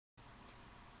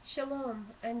Shalom,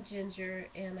 I'm Ginger,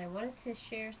 and I wanted to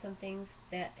share some things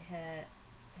that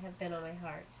have been on my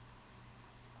heart.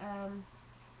 I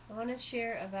want to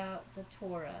share about the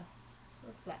Torah.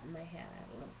 I'll flatten my hat out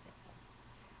a little bit.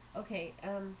 Okay,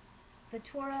 the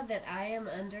Torah that I am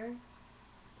under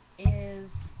is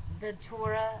the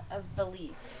Torah of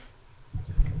belief,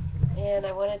 and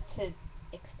I wanted to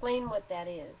explain what that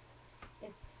is.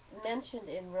 It's mentioned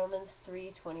in Romans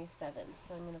 3:27,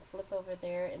 so I'm going to flip over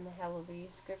there in the Hallelujah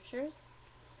Scriptures.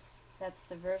 That's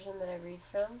the version that I read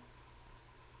from.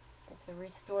 It's a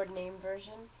restored name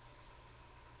version.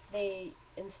 They,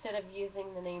 instead of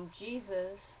using the name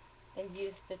Jesus, they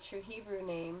used the true Hebrew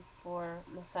name for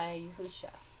Messiah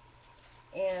Yahusha.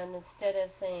 And instead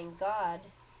of saying God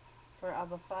for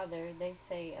Abba Father, they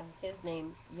say his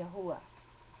name, Yahuwah.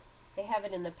 They have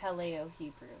it in the Paleo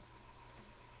Hebrew.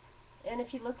 And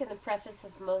if you look in the preface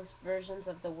of most versions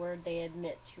of the word, they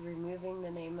admit to removing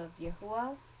the name of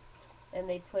Yahuwah, and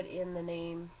they put in the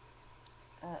name,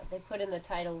 they put in the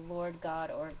title Lord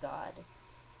God or God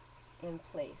in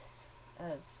place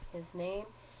of his name.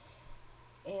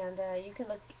 And you can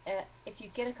look at, if you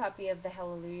get a copy of the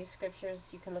Hallelujah Scriptures,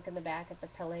 you can look in the back at the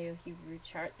Paleo Hebrew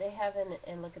chart they have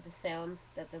and look at the sounds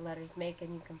that the letters make,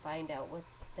 and you can find out what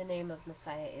the name of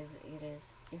Messiah is. It is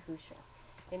Yahusha.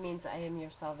 It means I am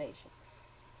your salvation.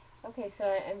 Okay, so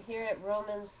I'm here at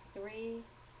Romans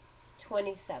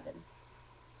 3:27.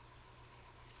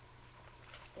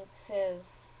 It says,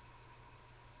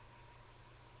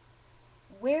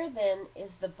 "Where then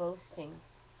is the boasting?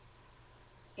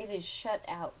 It is shut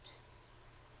out.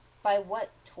 By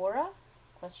what Torah?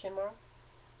 Question mark.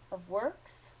 Of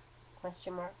works?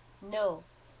 Question mark. No,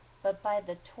 but by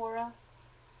the Torah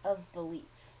of belief."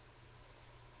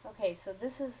 Okay, so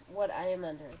this is what I am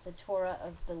under, the Torah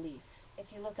of belief.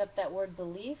 If you look up that word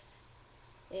belief,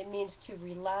 it means to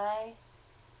rely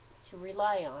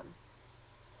on.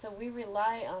 So we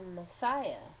rely on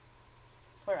Messiah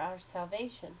for our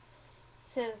salvation.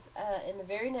 It says in the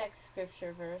very next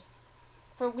scripture verse,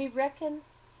 "For we reckon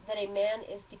that a man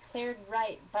is declared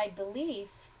right by belief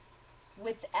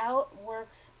without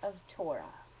works of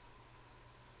Torah."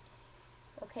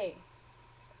 Okay,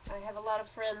 I have a lot of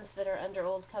friends that are under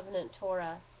Old Covenant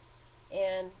Torah,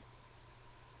 and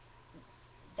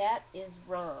that is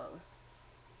wrong,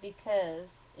 because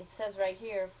it says right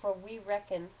here, "For we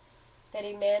reckon that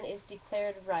a man is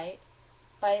declared right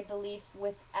by belief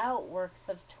without works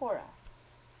of Torah."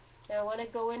 Now I want to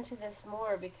go into this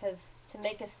more, because to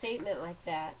make a statement like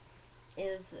that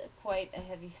is quite a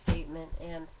heavy statement,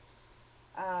 and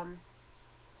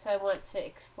so I want to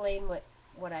explain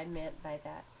what I meant by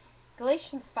that.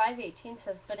 Galatians 5:18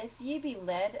 says, "But if ye be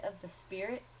led of the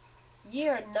Spirit, ye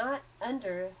are not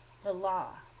under the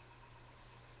law."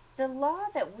 The law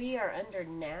that we are under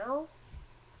now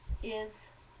is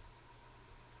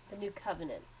the New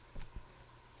Covenant.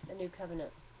 The New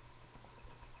Covenant.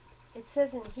 It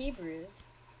says in Hebrews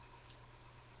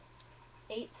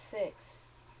 8:6,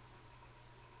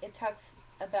 it talks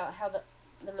about how the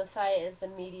Messiah is the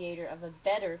mediator of a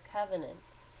better covenant.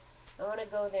 I want to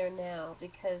go there now,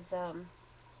 because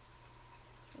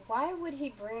why would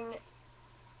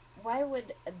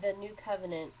the New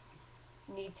Covenant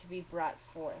need to be brought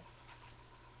forth?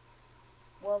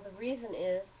 Well, the reason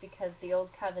is because the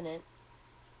Old Covenant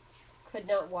could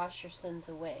not wash your sins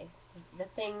away. The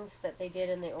things that they did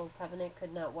in the Old Covenant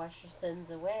could not wash your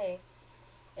sins away.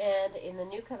 And in the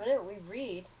New Covenant we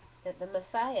read that the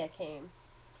Messiah came,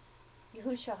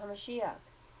 Yahushua HaMashiach,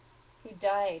 who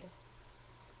died,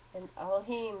 and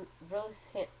Elohim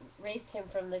raised him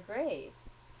from the grave.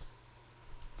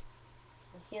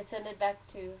 He ascended back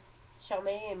to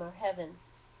Shamayim, or heaven.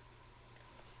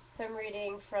 So I'm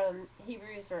reading from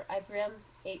Hebrews, or Ibrim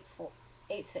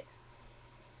 8:6.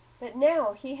 "But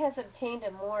now he has obtained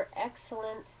a more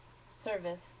excellent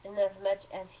service, inasmuch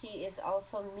as he is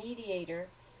also mediator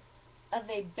of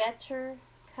a better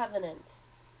covenant,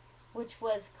 which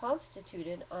was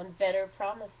constituted on better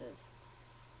promises."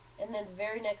 And then the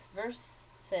very next verse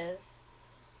says,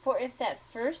 "For if that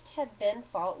first had been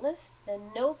faultless,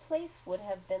 then no place would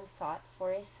have been sought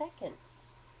for a second."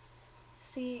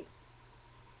 See,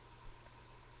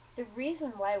 the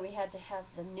reason why we had to have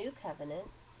the New Covenant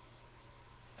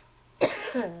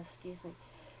excuse me,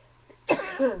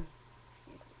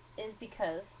 is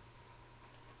because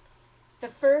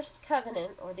the first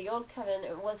covenant, or the Old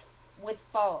Covenant, was with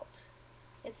fault.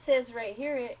 It says right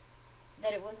here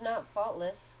that it was not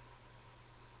faultless.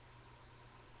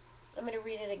 I'm going to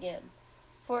read it again.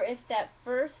 "For if that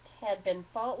first had been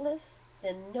faultless,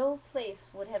 then no place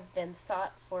would have been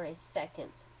sought for a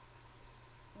second."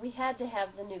 We had to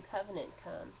have the New Covenant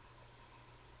come.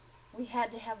 we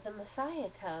had to have the Messiah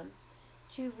come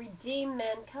to redeem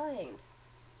mankind.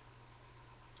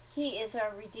 He is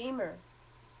our Redeemer.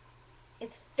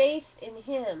 It's faith in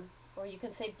Him, or you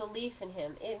can say belief in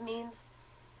Him. It means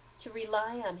to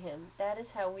rely on Him. That is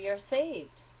how we are saved.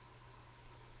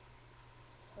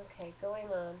 Okay, going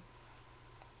on.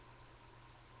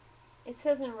 It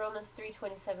says in Romans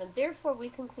 3:27, "Therefore we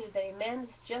conclude that a man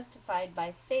is justified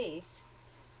by faith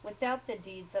without the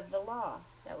deeds of the law."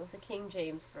 That was the King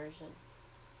James Version.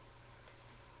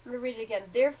 I'm going to read it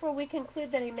again. "Therefore we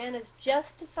conclude that a man is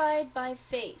justified by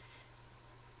faith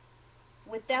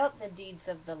without the deeds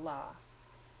of the law."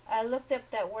 I looked up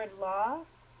that word law,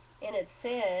 and it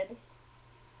said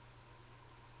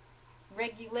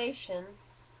regulation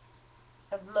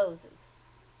of Moses,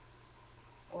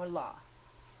 or law.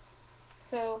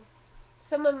 So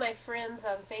some of my friends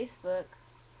on Facebook,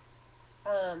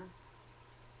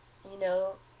 you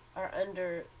know, are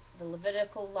under the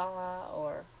Levitical law,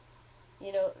 or,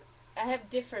 you know, I have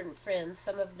different friends.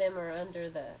 Some of them are under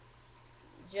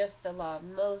just the law of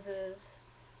Moses,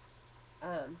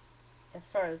 as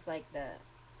far as like the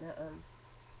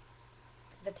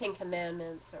Ten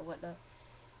Commandments or whatnot.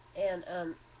 And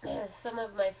some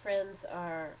of my friends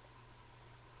are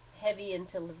heavy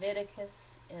into Leviticus,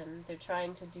 and they're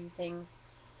trying to do things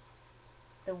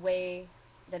the way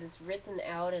that is written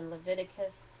out in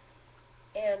Leviticus.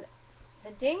 And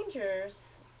the dangers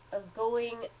of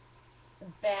going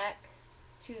back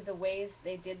to the ways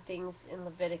they did things in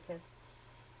Leviticus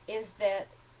is that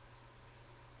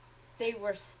they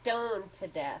were stoned to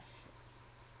death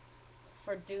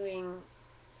for doing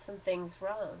some things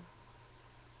wrong.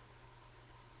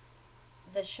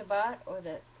 The Shabbat, or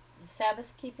the Sabbath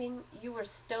keeping, you were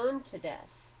stoned to death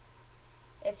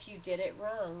if you did it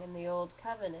wrong in the Old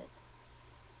Covenant.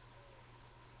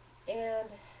 And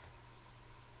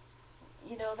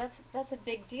you know, that's a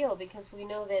big deal, because we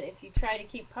know that if you try to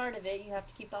keep part of it, you have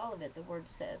to keep all of it, the Word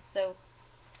says. So,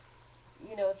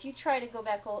 you know, if you try to go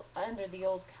back under the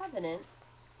Old Covenant,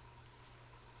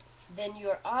 then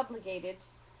you're obligated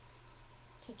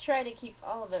to try to keep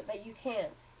all of it, but you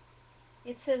can't.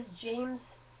 It says James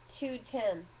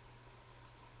 2:10,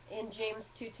 in James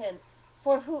 2:10,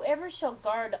 "For whoever shall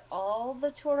guard all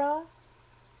the Torah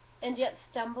and yet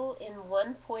stumble in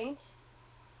one point,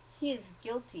 he is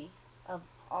guilty of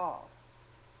all."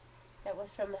 That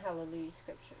was from the Hallelujah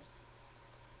Scriptures.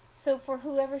 So, "For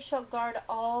whoever shall guard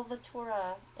all the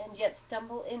Torah and yet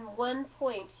stumble in one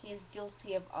point, he is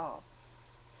guilty of all."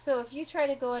 So if you try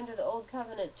to go under the Old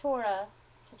Covenant Torah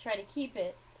to try to keep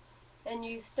it, and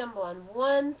you stumble on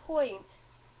one point,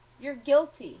 you're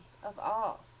guilty of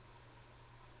all.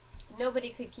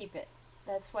 Nobody could keep it.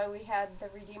 That's why we had the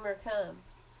Redeemer come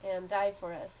and die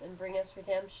for us and bring us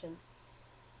redemption.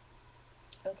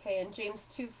 Okay, in James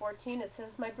 2:14 it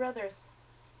says, "My brothers,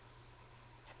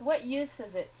 what use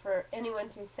is it for anyone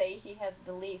to say he has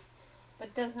belief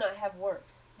but does not have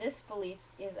works? This belief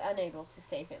is unable to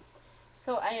save him."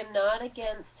 So I am not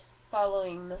against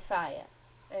following Messiah.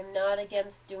 I am not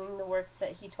against doing the works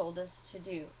that He told us to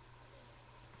do.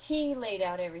 He laid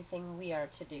out everything we are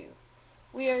to do.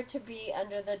 We are to be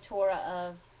under the Torah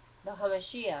of the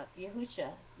Hamashiach,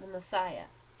 Yahusha, the Messiah.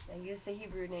 I use the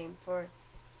Hebrew name for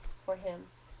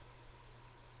Him.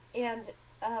 And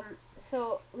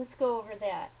so let's go over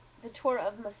that. The Torah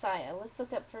of Messiah. Let's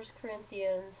look up 1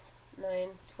 Corinthians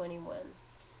 9:21.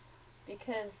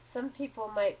 Because some people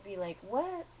might be like,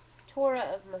 "What?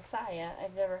 Torah of Messiah?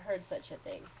 I've never heard such a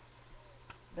thing."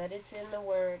 But it's in the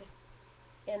Word.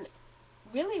 And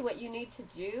really what you need to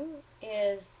do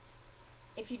is,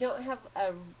 if you don't have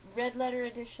a red letter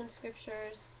edition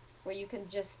scriptures where you can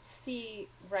just see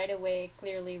right away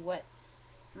clearly what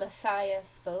Messiah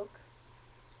spoke,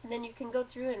 then you can go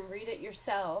through and read it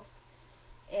yourself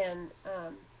and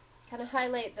kind of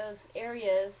highlight those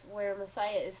areas where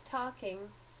Messiah is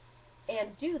talking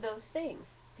and do those things,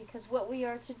 because what we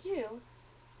are to do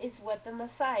is what the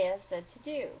Messiah said to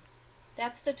do.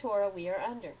 That's the Torah we are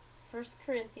under. 1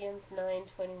 Corinthians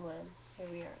 9:21. Here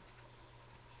we are.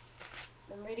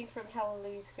 I'm reading from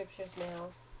Hallelujah Scriptures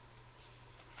now.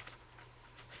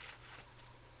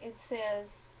 It says,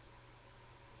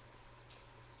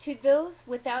 "To those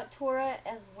without Torah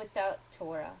as without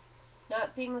Torah,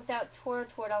 not being without Torah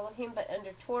toward Elohim, but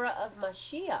under Torah of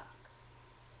Mashiach,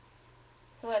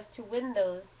 so as to win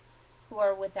those who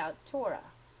are without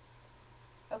Torah."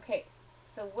 Okay,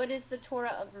 so what is the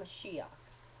Torah of Mashiach?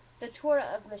 The Torah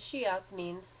of Mashiach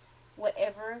means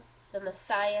whatever the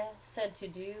Messiah said to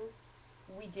do,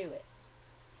 we do it.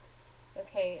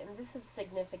 Okay, and this is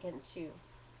significant too.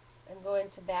 I'm going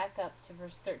to back up to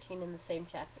verse 13 in the same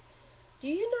chapter. Do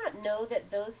you not know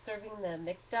that those serving the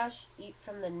mikdash eat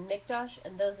from the mikdash,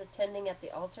 and those attending at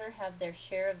the altar have their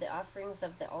share of the offerings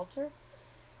of the altar?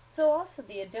 So also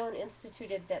the Adon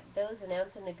instituted that those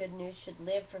announcing the good news should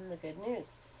live from the good news.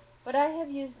 But I have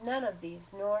used none of these,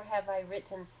 nor have I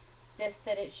written this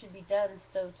that it should be done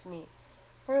so to me.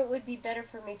 For it would be better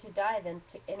for me to die than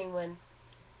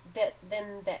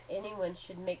that anyone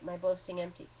should make my boasting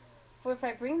empty. For if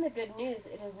I bring the good news,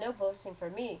 it is no boasting for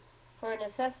me, for a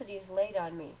necessity is laid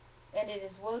on me, and it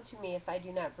is woe to me if I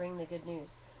do not bring the good news.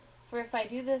 For if I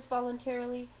do this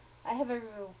voluntarily, I have a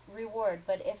reward,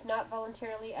 but if not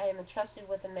voluntarily, I am entrusted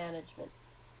with the management.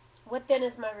 What then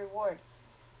is my reward?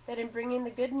 That in bringing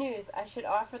the good news, I should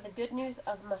offer the good news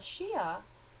of Mashiach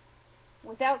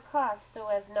without cost, so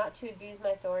as not to abuse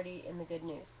my authority in the good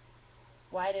news.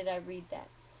 Why did I read that?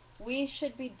 We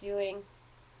should be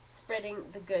spreading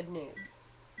the good news.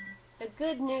 The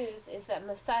good news is that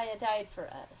Messiah died for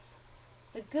us.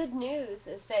 The good news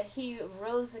is that he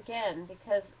rose again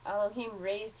because Elohim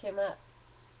raised him up.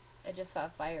 I just saw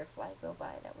a firefly go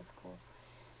by. That was cool.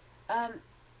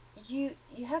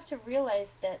 You have to realize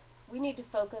that we need to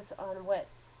focus on what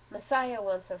Messiah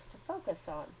wants us to focus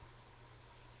on.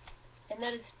 And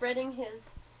that is spreading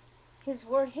his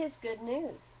word, his good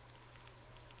news.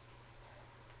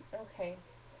 Okay,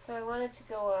 so I wanted to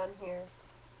go on here.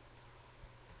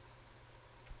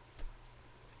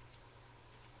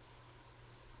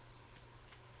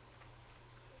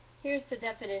 Here's the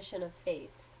definition of faith,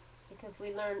 because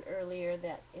we learned earlier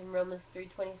that in Romans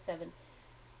 3:27,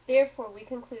 therefore we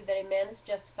conclude that a man is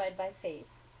justified by faith,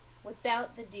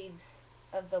 without the deeds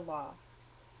of the law.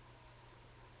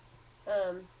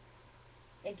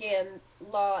 Again,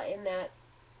 law in that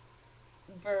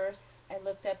verse I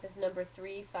looked up is number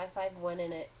 3551,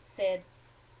 and it said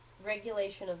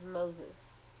regulation of Moses.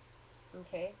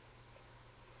 Okay?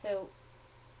 So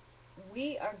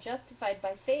we are justified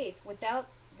by faith without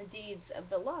the deeds of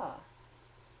the law.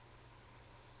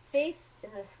 Faith in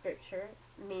the scripture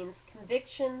means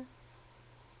conviction,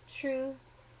 truth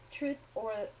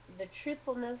or the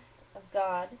truthfulness of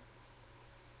God,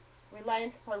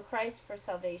 reliance upon Christ for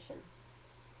salvation.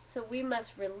 So we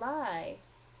must rely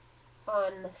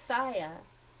on Messiah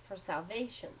for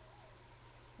salvation.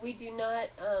 We do not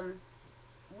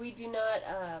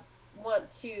want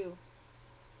to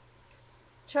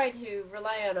try to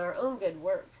rely on our own good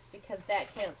works, because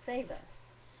that can't save us.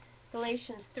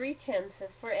 Galatians 3:10 says,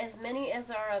 for as many as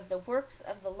are of the works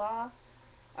of the law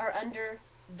are under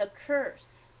the curse.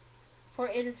 For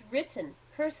it is written,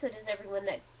 cursed is everyone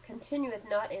that continueth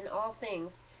not in all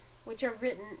things which are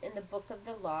written in the book of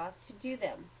the law to do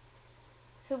them.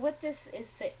 So what this is,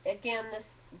 again,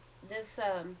 this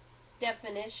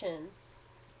definition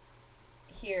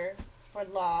here for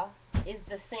law is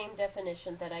the same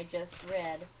definition that I just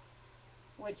read,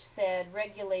 which said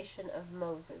regulation of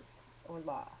Moses, or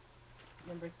law.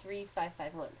 Number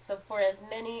 3551. So for as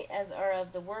many as are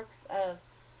of the works of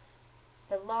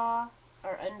the law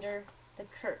are under the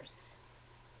curse.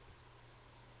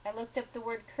 I looked up the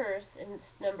word curse, and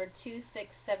it's number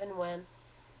 2671,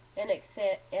 and it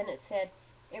said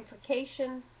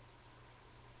imprecation,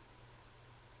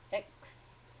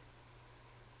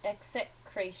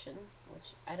 execration,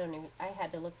 which I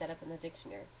had to look that up in the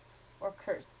dictionary, or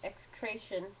curse.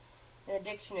 Execration in the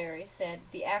dictionary said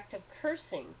the act of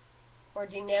cursing or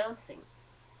denouncing.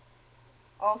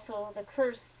 Also, the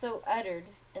curse so uttered,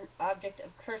 an object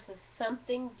of curses,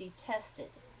 something detested.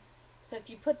 So if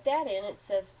you put that in, it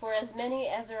says, for as many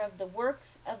as are of the works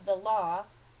of the law,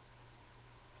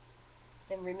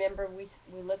 then remember we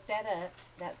looked that up,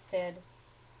 that said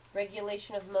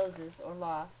regulation of Moses, or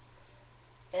law.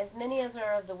 As many as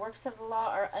are of the works of the law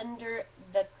are under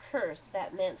the curse.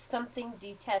 That meant something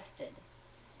detested.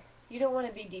 You don't want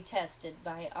to be detested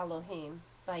by Elohim,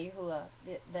 by Yahuwah,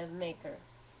 the Maker.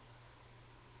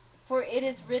 For it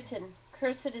is written,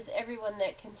 cursed is everyone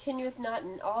that continueth not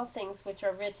in all things which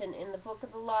are written in the book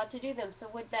of the law to do them. So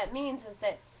what that means is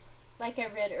that, like I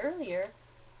read earlier,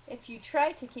 if you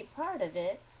try to keep part of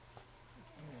it,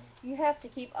 you have to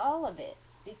keep all of it,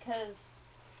 because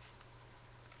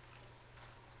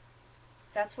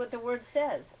that's what the word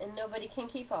says, and nobody can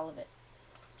keep all of it.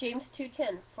 James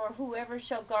 2:10, for whoever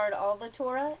shall guard all the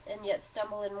Torah and yet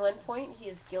stumble in one point, he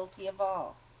is guilty of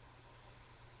all.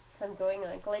 So I'm going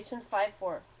on. Galatians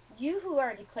 5:4, you who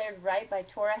are declared right by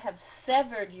Torah have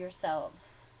severed yourselves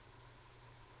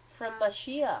from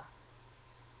Mashiach.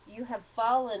 You have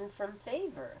fallen from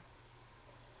favor.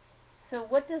 So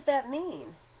what does that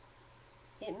mean?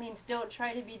 It means don't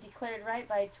try to be declared right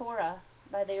by Torah,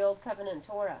 by the Old Covenant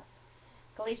Torah.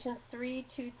 Galatians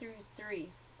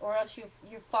 3:2-3. or else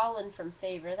you've fallen from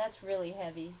favor. That's really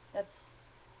heavy. That's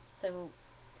so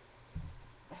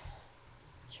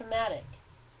traumatic.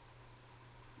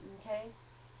 Okay?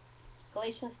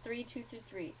 Galatians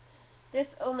 3:2-3. This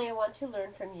only I want to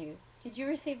learn from you. Did you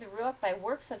receive the Ruach by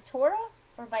works of Torah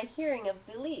or by hearing of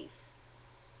belief?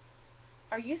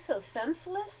 Are you so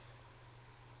senseless?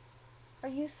 Are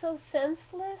you so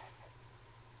senseless?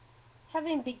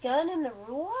 Having begun in the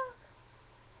Ruach,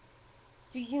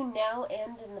 do you now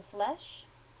end in the flesh?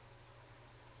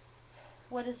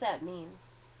 What does that mean?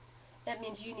 That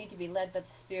means you need to be led by the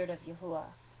Spirit of Yahuwah.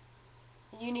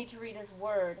 You need to read His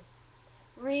Word.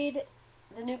 Read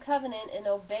the New Covenant and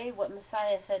obey what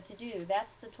Messiah said to do.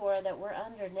 That's the Torah that we're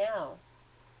under now.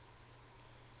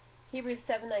 Hebrews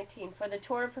 7:19. For the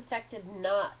Torah perfected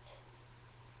not.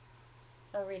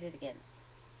 I'll read it again.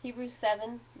 Hebrews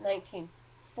 7:19.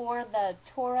 For the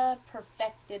Torah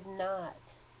perfected not.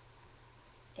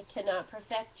 It cannot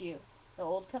perfect you. The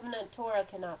Old Covenant Torah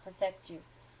cannot perfect you.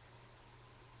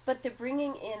 But the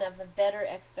bringing in of a better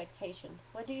expectation.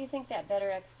 What do you think that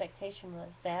better expectation was?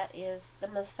 That is the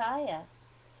Messiah.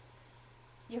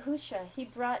 Yahusha,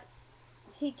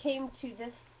 he came to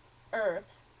this earth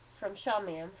from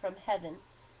Shamayim, from heaven,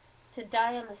 to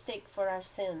die on the stake for our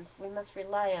sins. We must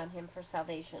rely on Him for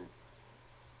salvation.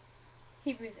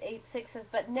 Hebrews 8:6 says,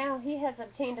 but now He has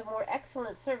obtained a more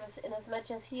excellent service, inasmuch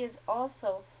as He is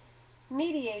also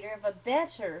mediator of a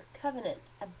better covenant.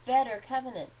 A better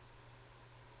covenant.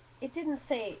 It didn't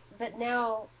say, but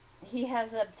now He has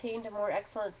obtained a more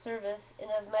excellent service,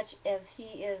 inasmuch as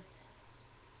He is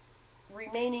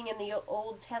remaining in the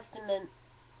Old Testament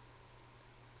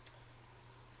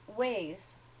ways.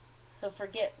 So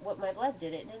forget what my blood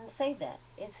did. It didn't say that.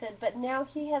 It said, but now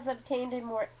He has obtained a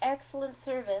more excellent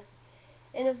service,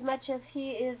 inasmuch as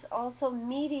He is also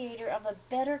mediator of a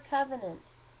better covenant,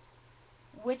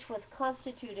 which was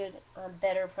constituted on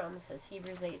better promises.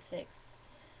 Hebrews 8:6.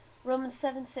 Romans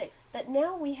 7:6. But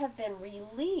now we have been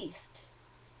released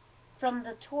from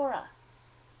the Torah,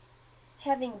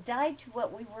 having died to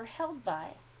what we were held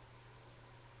by,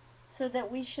 so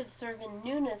that we should serve in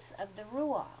newness of the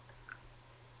Ruach.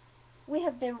 We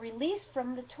have been released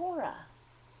from the Torah.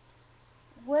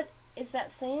 What is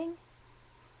that saying?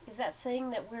 Is that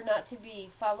saying that we're not to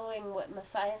be following what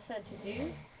Messiah said to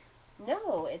do?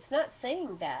 No, it's not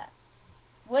saying that.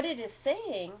 What it is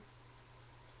saying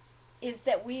is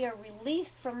that we are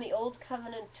released from the Old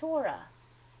Covenant Torah.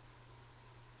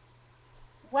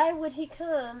 Why would He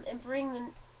come and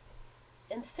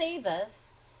and save us?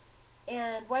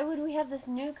 And why would we have this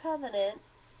new covenant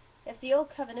if the old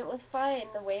covenant was fine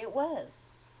the way it was?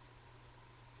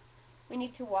 We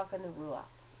need to walk in the Ruach,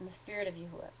 in the Spirit of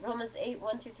Yahuwah. Romans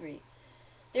 8:1-3.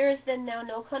 There is then now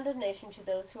no condemnation to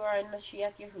those who are in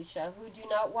Mashiach Yahusha, who do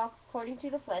not walk according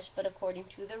to the flesh, but according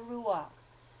to the Ruach.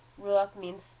 Ruach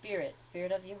means Spirit,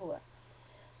 Spirit of Yahuwah.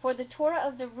 For the Torah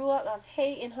of the Ruach of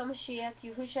Hay in HaMashiach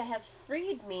Yahusha has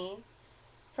freed me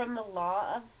from the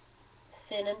law of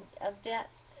sin and of death.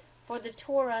 For the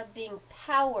Torah being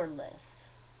powerless,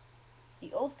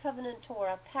 the Old Covenant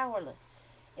Torah powerless,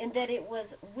 in that it was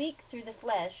weak through the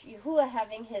flesh, Yahuwah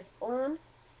having His own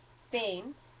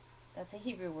bane, that's a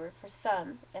Hebrew word for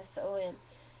son, S-O-N,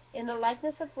 in the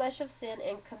likeness of flesh of sin,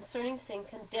 and concerning sin,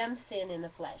 condemned sin in the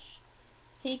flesh.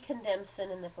 He condemned sin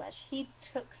in the flesh. He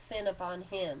took sin upon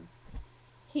Him.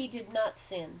 He did not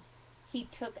sin. He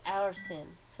took our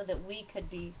sin so that we could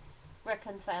be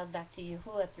reconciled back to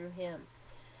Yahuwah through Him.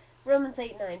 Romans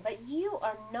 8:9. But you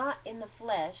are not in the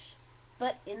flesh,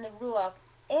 but in the Ruach,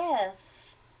 if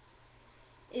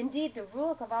indeed the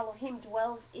Ruach of Elohim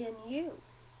dwells in you.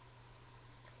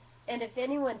 And if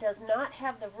anyone does not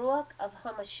have the Ruach of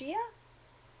HaMashiach,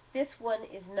 this one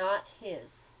is not his.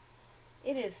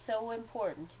 It is so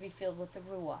important to be filled with the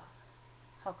Ruach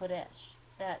HaKodesh.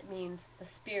 That means the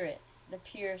Spirit, the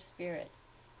pure Spirit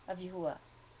of Yahuwah.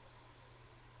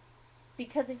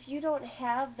 Because if you don't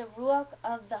have the Ruach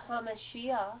of the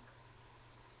HaMashiach,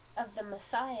 of the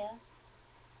Messiah,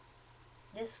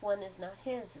 this one is not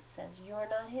his, it says. You're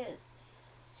not his.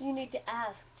 So you need to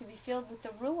ask to be filled with the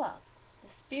Ruach, the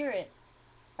Spirit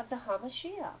of the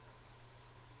HaMashiach.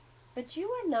 But you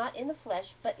are not in the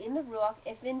flesh, but in the Ruach,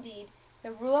 if indeed the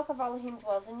Ruach of Elohim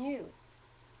dwells in you.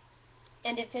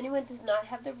 And if anyone does not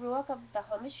have the Ruach of the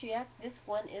HaMashiach, this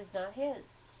one is not his.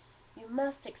 You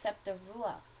must accept the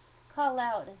Ruach. Call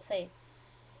out and say,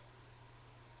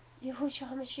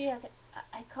 Yahushua HaMashiach,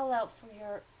 I call out for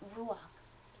your Ruach.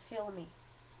 Fill me.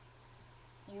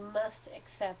 You must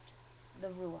accept the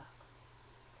Ruach.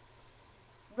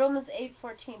 Romans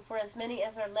 8:14. For as many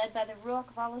as are led by the Ruach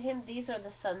of Elohim, these are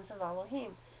the sons of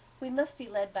Elohim. We must be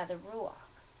led by the Ruach.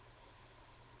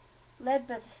 led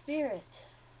by the Spirit.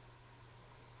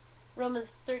 Romans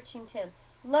 13:10.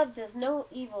 Love does no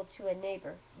evil to a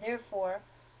neighbor. Therefore,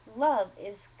 love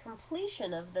is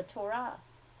completion of the Torah.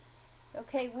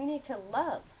 Okay, we need to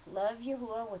love. Love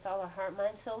Yahuwah with all our heart,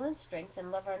 mind, soul, and strength,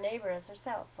 and love our neighbor as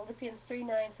ourselves. Philippians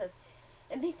 3:9 says,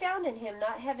 and be found in him,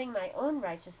 not having my own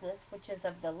righteousness, which is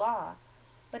of the law,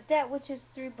 but that which is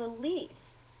through belief.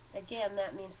 Again,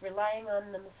 that means relying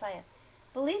on the Messiah.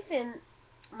 Belief in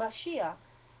Mashiach,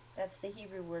 that's the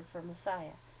Hebrew word for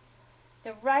Messiah.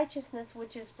 The righteousness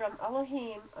which is from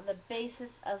Elohim on the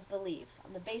basis of belief,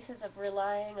 on the basis of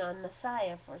relying on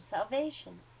Messiah for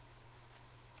salvation.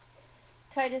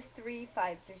 Titus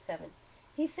 3:5-7.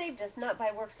 He saved us not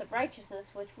by works of righteousness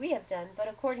which we have done, but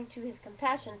according to his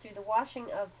compassion through the washing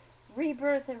of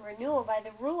rebirth and renewal by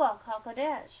the Ruach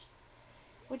HaKodesh,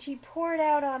 which he poured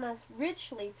out on us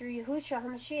richly through Yahushua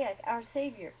HaMashiach, our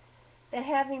Savior, that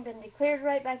having been declared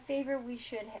right by favor, we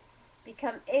should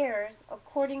become heirs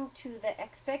according to the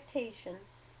expectation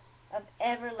of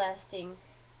everlasting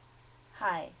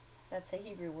high. That's a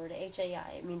Hebrew word,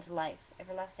 H-A-I. It means life,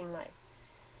 everlasting life.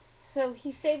 So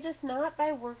he saved us not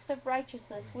by works of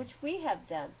righteousness which we have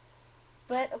done,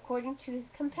 but according to his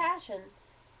compassion,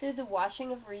 through the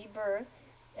washing of rebirth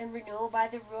and renewal by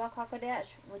the Ruach HaKodesh,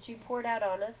 which he poured out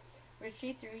on us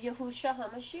richly through Yahushua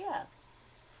HaMashiach.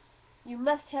 You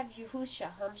must have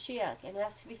Yahushua HaMashiach, and it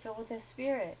has to be filled with his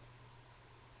Spirit.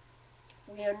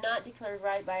 We are not declared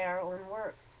right by our own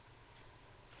works.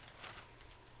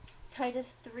 Titus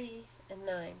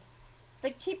 3:9.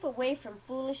 But keep away from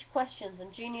foolish questions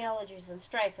and genealogies and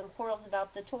strife and quarrels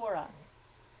about the Torah,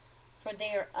 for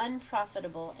they are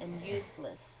unprofitable and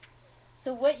useless.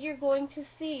 So what you're going to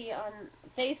see on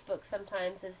Facebook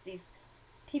sometimes is these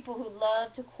people who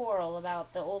love to quarrel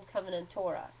about the Old Covenant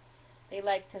Torah. They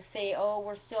like to say, oh,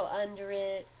 we're still under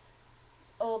it.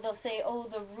 Oh, they'll say, oh,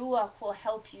 the Ruach will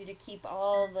help you to keep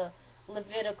all the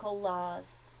Levitical laws.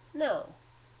 No.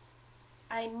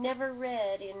 I never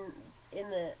read in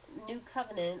the New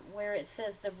Covenant where it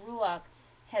says the Ruach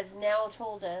has now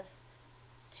told us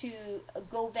to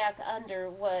go back under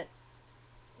what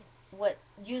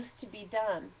used to be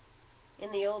done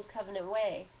in the Old Covenant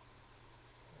way.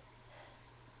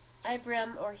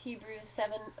 Ibram, or Hebrews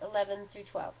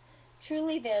 7:11-12.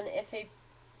 Truly then,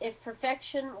 if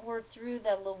perfection were through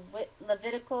the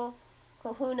Levitical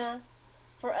Kohuna,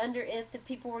 for under it the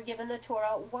people were given the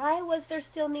Torah, why was there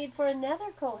still need for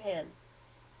another Kohen?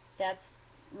 That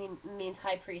means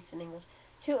high priest in English.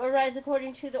 To arise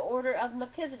according to the order of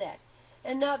Melchizedek,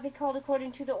 and not be called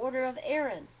according to the order of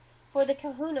Aaron. For the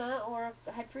Kahuna, or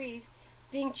high priest,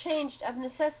 being changed of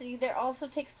necessity, there also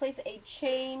takes place a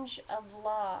change of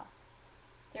law.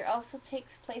 There also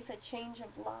takes place a change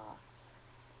of law.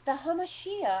 The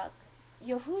Hamashiach,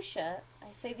 Yahusha,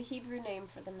 I say the Hebrew name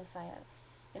for the Messiah,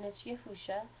 and it's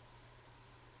Yahusha,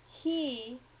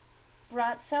 he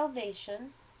brought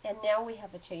salvation, and now we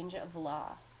have a change of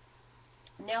law.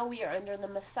 Now we are under the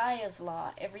Messiah's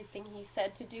law. Everything he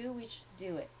said to do, we should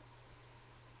do it.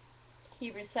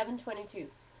 Hebrews 7:22.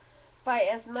 By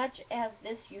as much as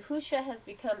this Yahusha has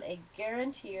become a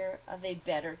guarantor of a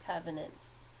better covenant.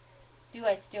 Do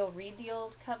I still read the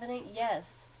Old Covenant? Yes.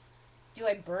 Do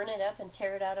I burn it up and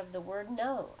tear it out of the Word?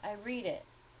 No, I read it.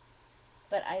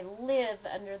 But I live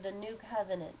under the New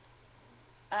Covenant.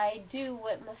 I do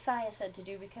what Messiah said to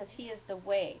do because he is the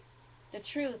way, the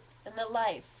truth, and the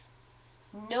life.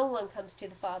 No one comes to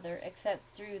the Father except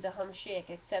through the Hamashiach,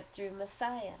 except through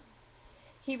Messiah.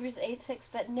 Hebrews 8:6.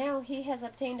 But now he has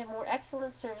obtained a more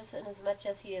excellent service, inasmuch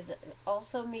as he is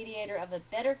also mediator of a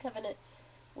better covenant,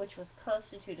 which was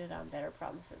constituted on better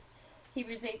promises.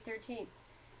 Hebrews 8:13.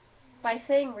 By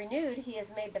saying renewed, he has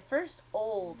made the first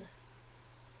old.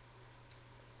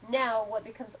 Now what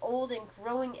becomes old in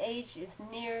growing age is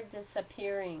near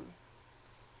disappearing.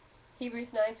 Hebrews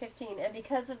 9:15. And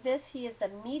because of this, he is the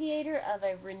mediator of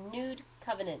a renewed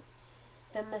covenant.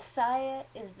 The Messiah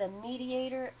is the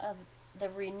mediator of the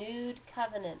renewed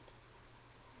covenant.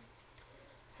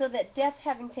 So that death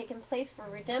having taken place for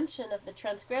redemption of the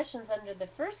transgressions under the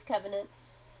first covenant,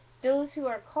 those who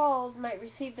are called might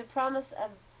receive the promise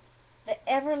of the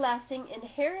everlasting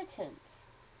inheritance.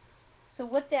 So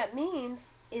what that means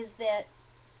is that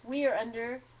we are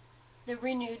under the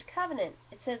renewed covenant.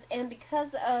 It says, and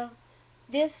because of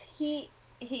this, he,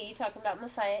 talking about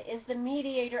Messiah, is the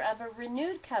mediator of a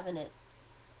renewed covenant.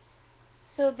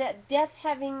 So that death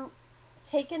having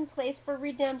taken place for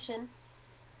redemption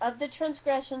of the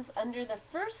transgressions under the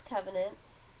first covenant,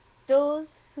 those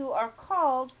who are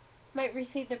called might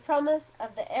receive the promise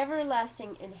of the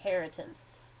everlasting inheritance.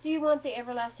 Do you want the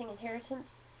everlasting inheritance?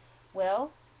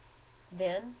 Well,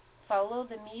 then follow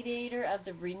the mediator of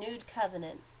the renewed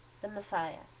covenant, the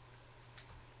Messiah.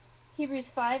 Hebrews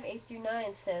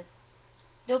 5:8-9 says,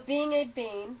 though being a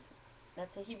Bane,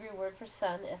 that's a Hebrew word for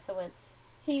son, S-O-N,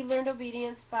 he learned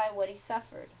obedience by what he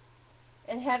suffered.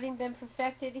 And having been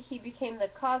perfected, he became the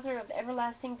causer of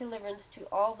everlasting deliverance to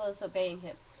all those obeying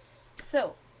him.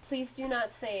 So, please do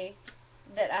not say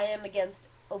that I am against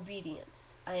obedience.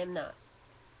 I am not.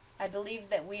 I believe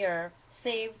that we are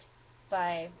saved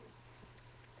by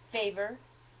favor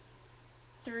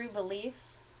through belief.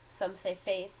 Some say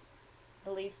faith.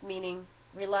 Belief meaning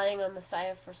relying on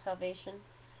Messiah for salvation.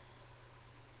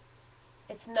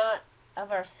 It's not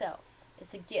of ourselves.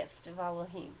 It's a gift of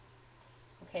Elohim.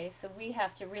 Okay, so we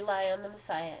have to rely on the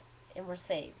Messiah and we're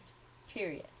saved.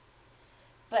 Period.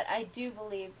 But I do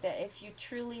believe that if you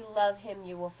truly love him,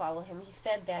 you will follow him. He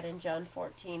said that in John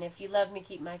 14. If you love me,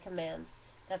 keep my commands.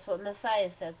 That's what Messiah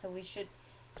said. So we should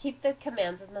keep the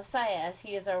commands of Messiah as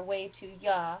he is our way to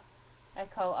Yah. I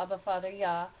call Abba Father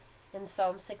Yah. In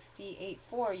Psalm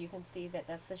 68:4, you can see that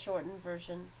that's the shortened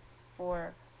version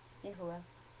for Yahuwah.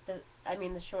 The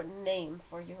shortened name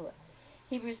for Yahuwah.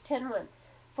 Hebrews 10:1.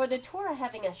 For the Torah,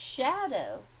 having a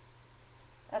shadow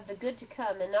of the good to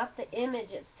come, and not the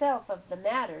image itself of the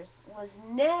matters, was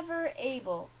never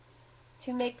able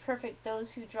to make perfect those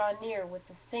who draw near with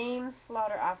the same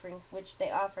slaughter offerings which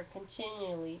they offer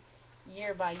continually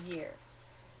year by year.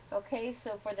 Okay,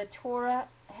 so for the Torah,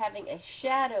 having a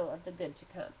shadow of the good to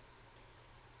come.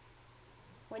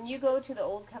 When you go to the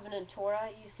Old Covenant Torah,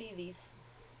 you see these,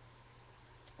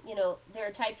 there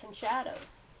are types and shadows.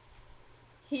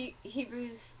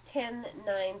 Hebrews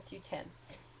 10:9-10.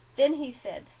 Then he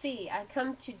said, see, I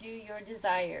come to do your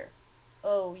desire,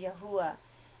 O Yahuwah.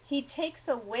 He takes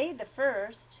away the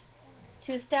first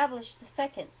to establish the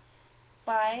second.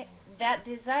 By that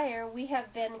desire we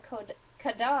have been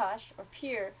kadosh, or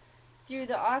pure, through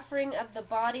the offering of the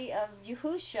body of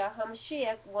Yahushua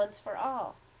HaMashiach once for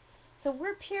all. So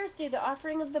we're pure through the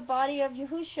offering of the body of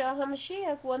Yahushua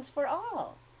HaMashiach once for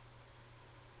all.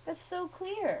 That's so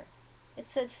clear. It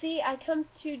said, see, I come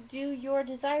to do your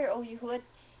desire, O Yahuwah.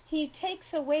 He takes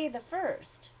away the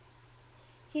first.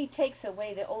 He takes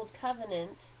away the Old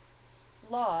Covenant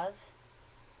laws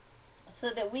so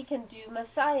that we can do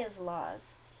Messiah's laws.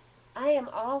 I am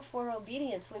all for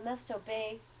obedience. We must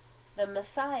obey the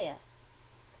Messiah.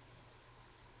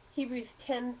 Hebrews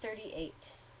 10:38.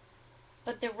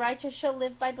 But the righteous shall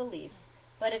live by belief.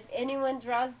 But if anyone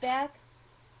draws back,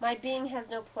 my being has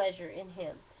no pleasure in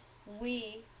him.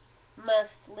 We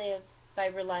must live by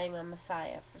relying on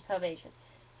Messiah for salvation.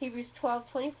 Hebrews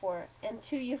 12:24. And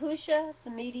to Yahushua,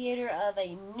 the mediator of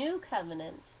a new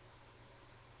covenant,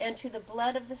 and to the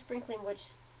blood of the sprinkling which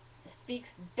speaks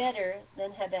better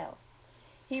than Hebel.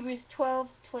 Hebrews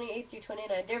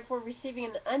 12:28-29. Therefore, receiving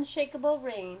an unshakable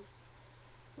reign,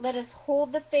 let us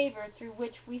hold the favor through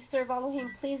which we serve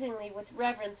Elohim pleasingly with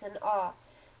reverence and awe.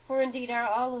 For indeed our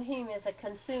Elohim is a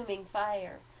consuming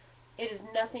fire. It is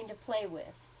nothing to play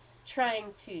with.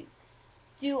 Trying to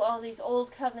do all these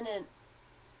Old Covenant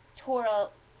Torah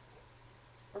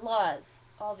laws,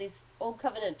 all these Old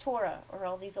Covenant Torah, or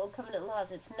all these Old Covenant laws,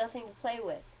 it's nothing to play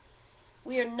with.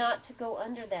 We are not to go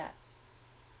under that.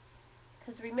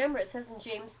 Because remember, it says in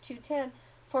James 2:10,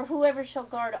 for whoever shall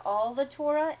guard all the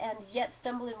Torah and yet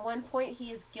stumble in one point,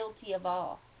 he is guilty of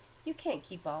all. You can't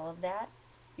keep all of that.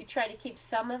 You try to keep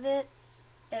some of it,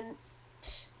 and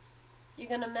you're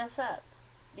going to mess up.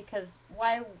 Because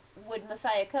why would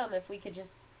Messiah come if we could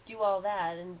just do all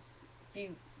that and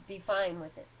be fine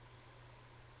with it?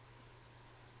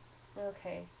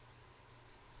 Okay.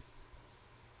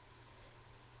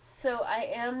 So I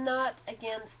am not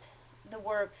against the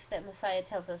works that Messiah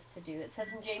tells us to do. It says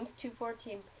in James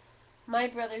 2:14, my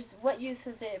brothers, what use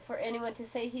is it for anyone to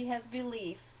say he has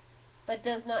belief, but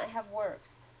does not have works?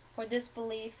 For this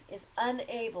belief is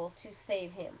unable to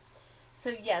save him. So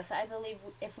yes, I believe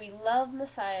if we love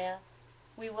Messiah,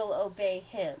 we will obey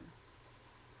him.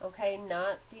 Okay,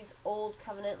 not these Old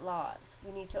Covenant laws.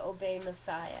 We need to obey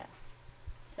Messiah.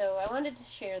 So I wanted to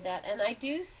share that, and I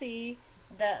do see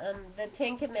that the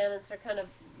Ten Commandments are kind of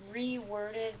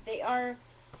reworded. They are.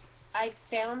 I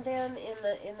found them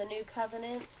in the New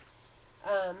Covenant.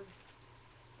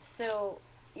 So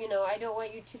I don't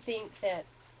want you to think that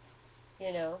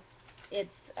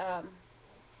it's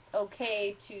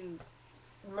okay to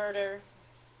murder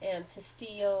and to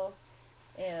steal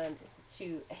and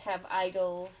to have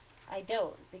idols. I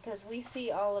don't, because we see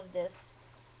all of this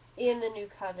in the New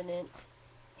Covenant,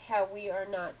 how we are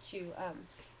not to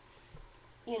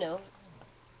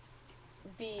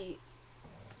be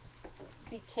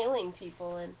killing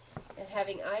people and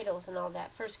having idols and all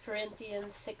that. 1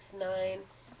 Corinthians 6:9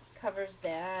 covers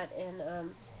that,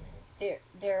 and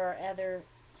there are other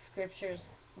scriptures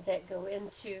that go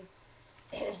into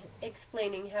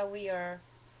explaining how we are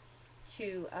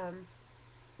to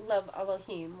love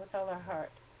Elohim with all our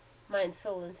heart, mind,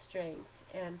 soul, and strength,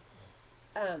 and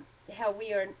how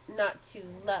we are not to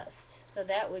lust. So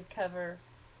that would cover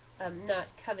not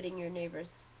coveting your neighbor's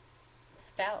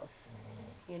spouse,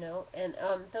 and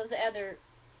those other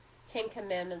 10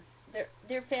 commandments,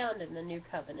 they're found in the New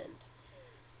Covenant.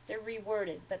 They're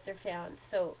reworded, but they're found.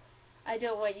 So I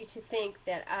don't want you to think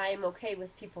that I'm okay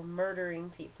with people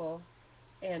murdering people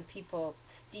and people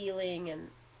stealing and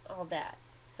all that.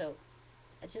 So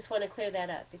I just want to clear that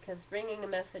up, because bringing a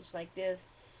message like this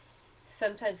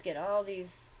sometimes get all these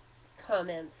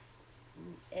comments.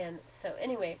 And so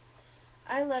anyway,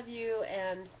 I love you,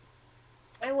 and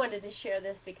I wanted to share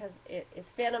this because it's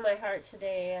been on my heart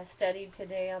today. I studied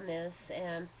today on this,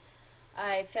 and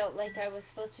I felt like I was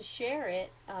supposed to share it.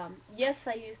 Yes,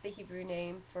 I use the Hebrew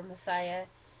name for Messiah,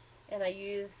 and I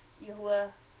use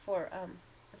Yahuwah for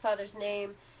the Father's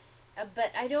name,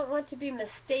 but I don't want to be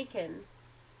mistaken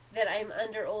that I'm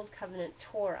under Old Covenant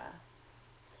Torah,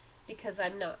 because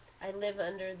I'm not. I live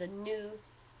under the New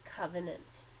Covenant.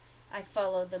 I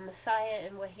follow the Messiah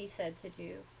and what he said to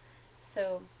do.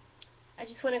 So I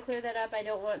just want to clear that up. I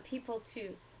don't want people to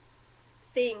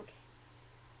think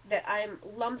that I'm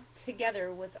lumped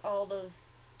together with all those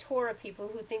Torah people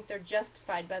who think they're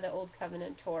justified by the Old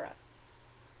Covenant Torah.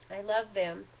 I love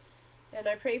them, and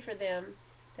I pray for them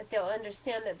that they'll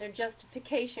understand that their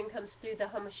justification comes through the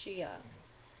HaMashiach.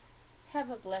 Have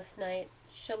a blessed night.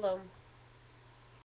 Shalom.